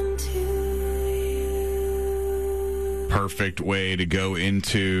Perfect way to go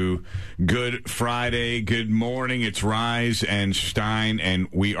into Good Friday. Good morning. It's Rise and Stein, and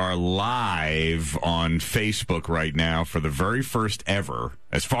we are live on Facebook right now for the very first ever,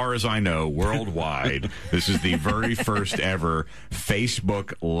 as far as I know, worldwide. This is the very first ever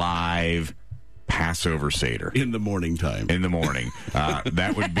Facebook Live Passover Seder in the morning time. In the morning,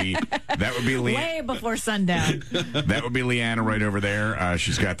 that would be way before sundown. That would be Leanna right over there.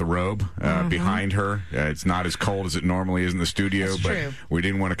 She's got the robe behind her. It's not as cold as it normally is in the studio, That's but true. We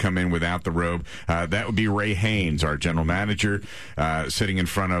didn't want to come in without the robe. That would be Ray Haynes, our general manager, sitting in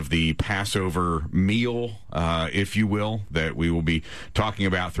front of the Passover meal, if you will, that we will be talking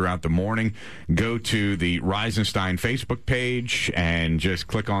about throughout the morning. Go to the Reisenstein Facebook page and just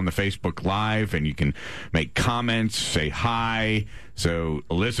click on the Facebook Live, and you can make comments, say hi. So,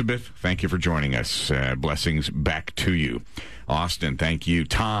 Elizabeth, thank you for joining us. Blessings back to you. Austin, thank you.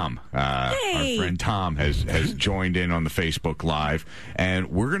 Tom, our friend Tom has joined in on the Facebook Live,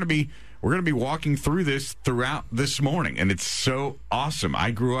 and we're going to be walking through this throughout this morning, and it's so awesome. I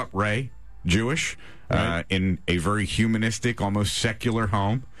grew up, Ray, Jewish, in a very humanistic, almost secular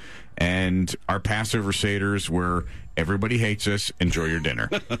home, and our Passover Seders were everybody hates us, enjoy your dinner.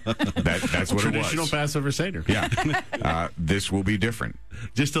 That's what it was. Traditional Passover Seder. Yeah. This will be different.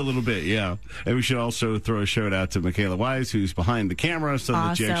 Just a little bit, yeah. And we should also throw a shout out to Michaela Wise, who's behind the camera, so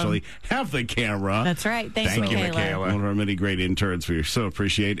that you actually have the camera. That's right. Thank you, Michaela. One of our many great interns we so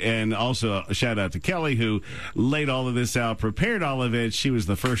appreciate. And also a shout out to Kelly, who laid all of this out, prepared all of it. She was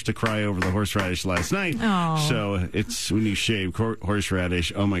the first to cry over the horseradish last night. Aww. So it's when you shave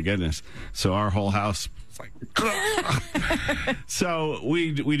horseradish, oh my goodness. So our whole house... So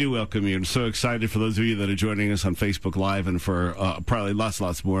we do welcome you. I'm so excited for those of you that are joining us on Facebook Live, and for probably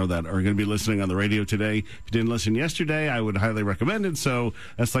lots more that are going to be listening on the radio today. If you didn't listen yesterday, I would highly recommend it. So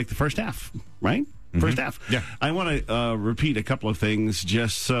that's like the first half, right? First half. Yeah. I want to repeat a couple of things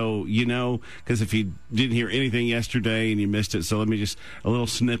just so you know, because if you didn't hear anything yesterday and you missed it, so let me just, a little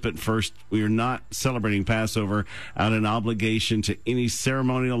snippet first. We are not celebrating Passover out of an obligation to any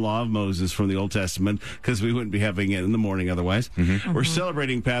ceremonial law of Moses from the Old Testament, because we wouldn't be having it in the morning otherwise. We're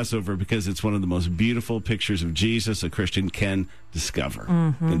celebrating Passover because it's one of the most beautiful pictures of Jesus a Christian can discover.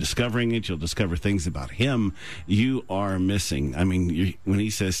 In discovering it, you'll discover things about him you are missing. I mean, when he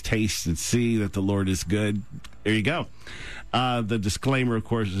says, taste and see that the Lord is good, there you go. The disclaimer, of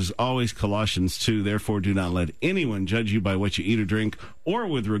course, is always Colossians 2. Therefore, do not let anyone judge you by what you eat or drink, or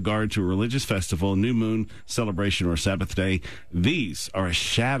with regard to a religious festival, new moon, celebration, or Sabbath day. These are a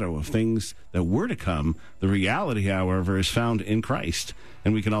shadow of things that were to come. The reality, however, is found in Christ.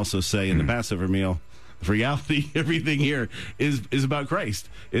 And we can also say in the Passover meal, the reality, everything here is about Christ.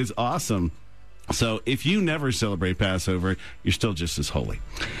 It's awesome. So if you never celebrate Passover, you're still just as holy.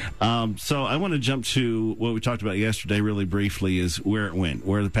 So I want to jump to what we talked about yesterday really briefly, is where it went,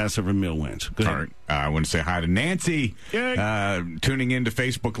 where the Passover meal went. Go ahead. All right. I want to say hi to Nancy, tuning into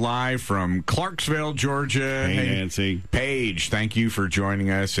Facebook Live from Clarksville, Georgia. Hey, Nancy. Paige, thank you for joining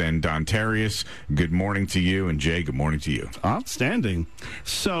us. And Dontarius, good morning to you. And Jay, good morning to you. Outstanding.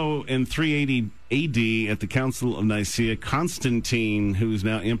 So in 380 A.D., at the Council of Nicaea, Constantine, who is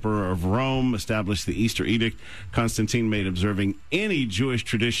now Emperor of Rome, established the Easter Edict. Constantine made observing any Jewish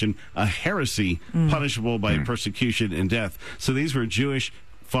tradition a heresy, punishable by persecution and death. So these were Jewish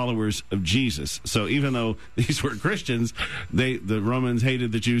followers of Jesus. So even though these were Christians, the Romans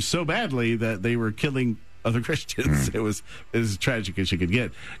hated the Jews so badly that they were killing other Christians. It was as tragic as you could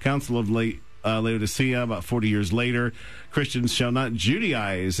get. Council of Laodicea, about 40 years later, Christians shall not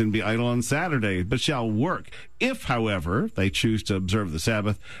Judaize and be idle on Saturday, but shall work. If, however, they choose to observe the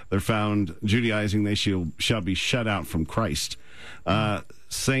Sabbath, they're found Judaizing, they shall be shut out from Christ.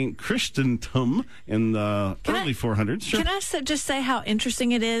 Saint Christentum in the early 400s. Sure. Can I just say how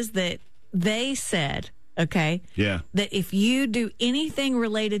interesting it is that they said, that if you do anything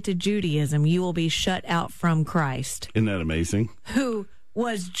related to Judaism, you will be shut out from Christ. Isn't that amazing? Who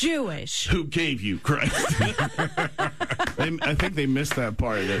was Jewish. Who gave you Christ? I think they missed that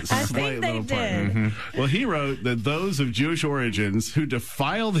part. That I slight think they little part. did. Well, he wrote that those of Jewish origins who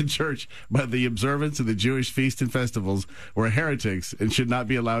defile the church by the observance of the Jewish feasts and festivals were heretics and should not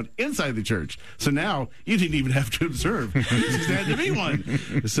be allowed inside the church. So now you didn't even have to observe. You just had to be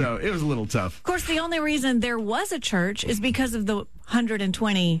one. So it was a little tough. Of course, the only reason there was a church is because of the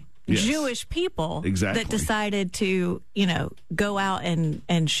 120 Jewish people that decided to, go out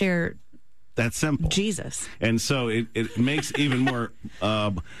and share that simple Jesus. And so it makes even more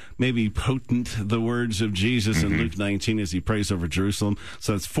maybe potent the words of Jesus in Luke 19 as he prays over Jerusalem.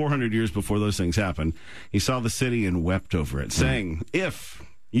 So it's 400 years before those things happened. He saw the city and wept over it, saying, if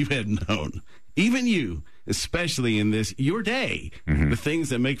you had known, even you, especially in this, your day, the things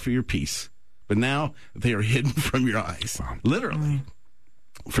that make for your peace. But now they are hidden from your eyes, literally.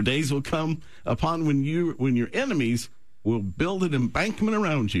 For days will come upon when your enemies will build an embankment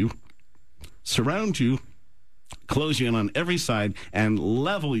around you, surround you, close you in on every side, and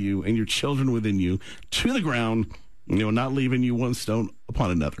level you and your children within you to the ground, not leaving you one stone upon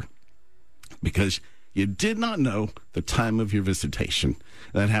another. Because you did not know the time of your visitation.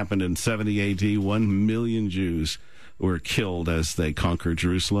 That happened in 70 AD. 1 million Jews were killed as they conquered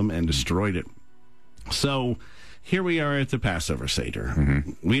Jerusalem and destroyed it. So here we are at the Passover Seder.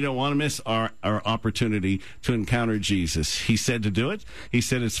 We don't want to miss our opportunity to encounter Jesus. He said to do it. He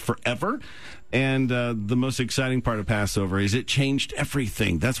said it's forever. And the most exciting part of Passover is it changed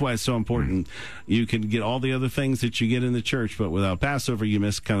everything. That's why it's so important. You can get all the other things that you get in the church, but without Passover, you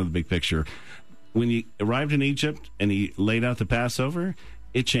miss kind of the big picture. When he arrived in Egypt and he laid out the Passover,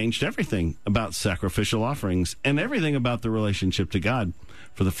 it changed everything about sacrificial offerings and everything about the relationship to God.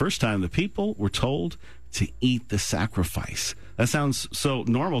 For the first time, the people were told to eat the sacrifice. That sounds so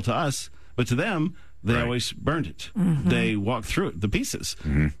normal to us, but to them, they always burned it. They walked through it, the pieces.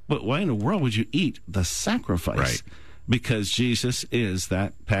 But why in the world would you eat the sacrifice? Right. Because Jesus is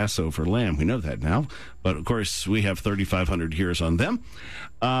that Passover lamb. We know that now. But, of course, we have 3,500 years on them.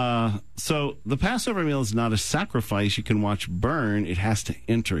 So the Passover meal is not a sacrifice you can watch burn. It has to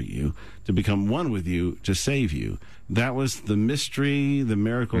enter you, to become one with you, to save you. That was the mystery, the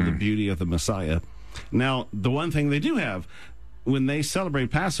miracle, the beauty of the Messiah. Now, the one thing they do have, when they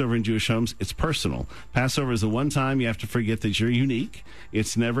celebrate Passover in Jewish homes, it's personal. Passover is the one time you have to forget that you're unique.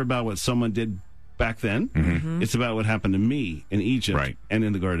 It's never about what someone did back then. It's about what happened to me in Egypt and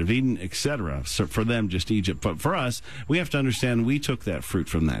in the Garden of Eden, etc. So for them, just Egypt. But for us, we have to understand we took that fruit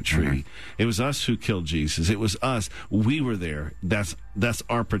from that tree. It was us who killed Jesus. It was us. We were there. That's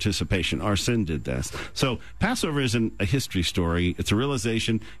our participation. Our sin did this. So Passover isn't a history story. It's a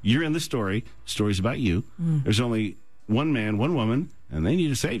realization you're in the story. Story's about you. There's only one man, one woman, and they need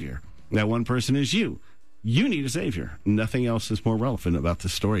a savior. That one person is you. You need a savior. Nothing else is more relevant about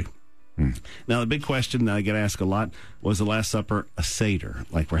this story. Now, the big question that I get asked a lot, was the Last Supper a Seder,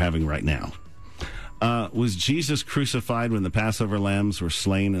 like we're having right now? Was Jesus crucified when the Passover lambs were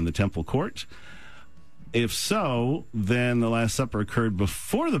slain in the temple court? If so, then the Last Supper occurred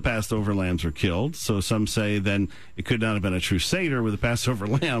before the Passover lambs were killed. So some say then it could not have been a true Seder with the Passover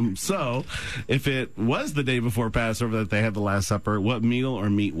lamb. So if it was the day before Passover that they had the Last Supper, what meal or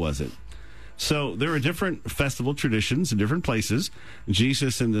meat was it? So there are different festival traditions in different places.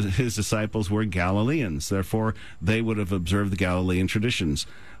 Jesus and his disciples were Galileans. Therefore, they would have observed the Galilean traditions.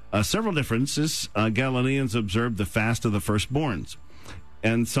 Several differences. Galileans observed the fast of the firstborns.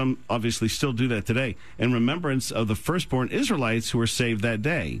 And some obviously still do that today, in remembrance of the firstborn Israelites who were saved that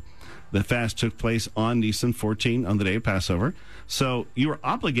day. The fast took place on Nisan 14, on the day of Passover. So you were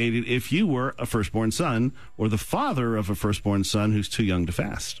obligated if you were a firstborn son or the father of a firstborn son who's too young to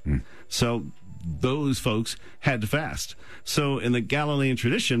fast. So those folks had to fast. So in the Galilean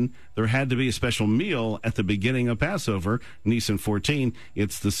tradition, there had to be a special meal at the beginning of Passover, Nisan 14.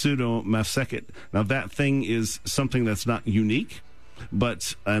 It's the Seudah Masechet. Now that thing is something that's not unique,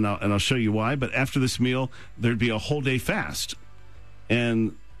 but and I'll show you why. But after this meal, there'd be a whole day fast.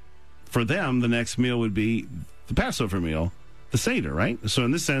 And for them, the next meal would be the Passover meal, the Seder, right? So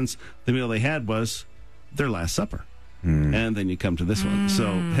in this sense, the meal they had was their Last Supper. And then you come to this one. So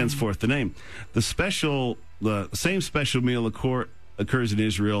henceforth the name. The same special meal occurs in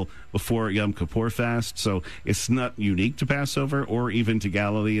Israel before Yom Kippur fast. So it's not unique to Passover or even to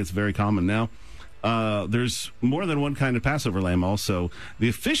Galilee. It's very common now. There's more than one kind of Passover lamb also. The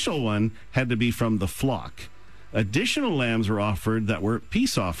official one had to be from the flock. Additional lambs were offered that were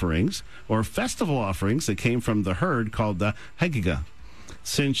peace offerings or festival offerings that came from the herd called the Hagigah.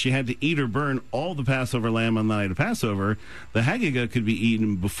 Since you had to eat or burn all the Passover lamb on the night of Passover, the Hagigah could be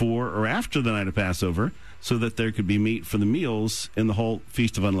eaten before or after the night of Passover so that there could be meat for the meals in the whole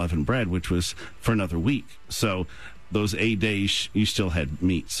Feast of Unleavened Bread, which was for another week. So those 8 days, you still had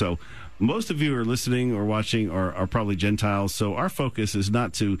meat. So most of you are listening or watching are probably Gentiles, so our focus is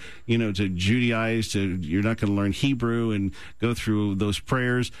not to Judaize. You're not going to learn Hebrew and go through those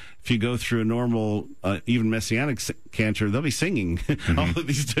prayers. If you go through a normal, even Messianic cantor, they'll be singing all of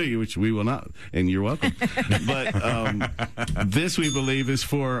these to you, which we will not, and you're welcome. But this, we believe, is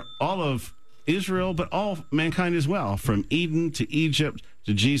for all of Israel, but all mankind as well, from Eden to Egypt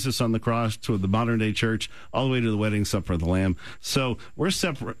to Jesus on the cross, to the modern day church, all the way to the wedding supper of the Lamb. So we're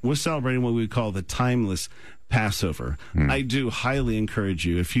celebrating what we call the timeless Passover. I do highly encourage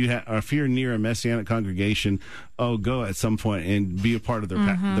you, if you're near a Messianic congregation, go at some point and be a part of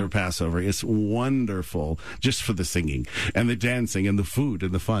their Passover. It's wonderful, just for the singing and the dancing and the food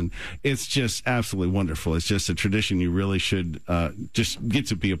and the fun. It's just absolutely wonderful. It's just a tradition you really should just get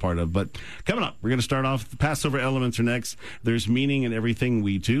to be a part of. But coming up, we're going to start off. The Passover elements are next. There's meaning in everything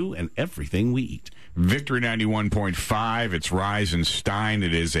we do and everything we eat. Victory 91.5. It's Rise and Stein.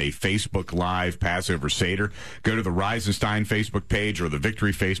 It is a Facebook Live Passover Seder. Go to the Rise and Stein Facebook page or the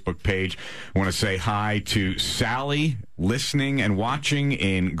Victory Facebook page. I want to say hi to Sally, listening and watching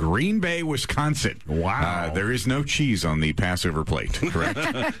in Green Bay, Wisconsin. Wow. There is no cheese on the Passover plate,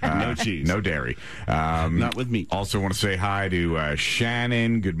 correct? No cheese. No dairy. Not with meat. Also want to say hi to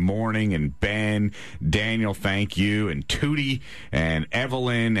Shannon, good morning, and Ben, Daniel, thank you, and Tootie, and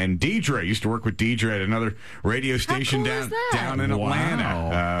Evelyn, and Deidre. Used to work with Deidre at another radio station down in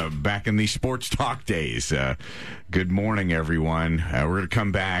Atlanta back in the sports talk days. Good morning, everyone. We're going to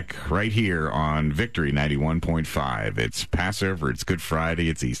come back right here on Victory 91.5. It's Passover, it's Good Friday,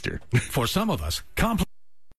 it's Easter. For some of us,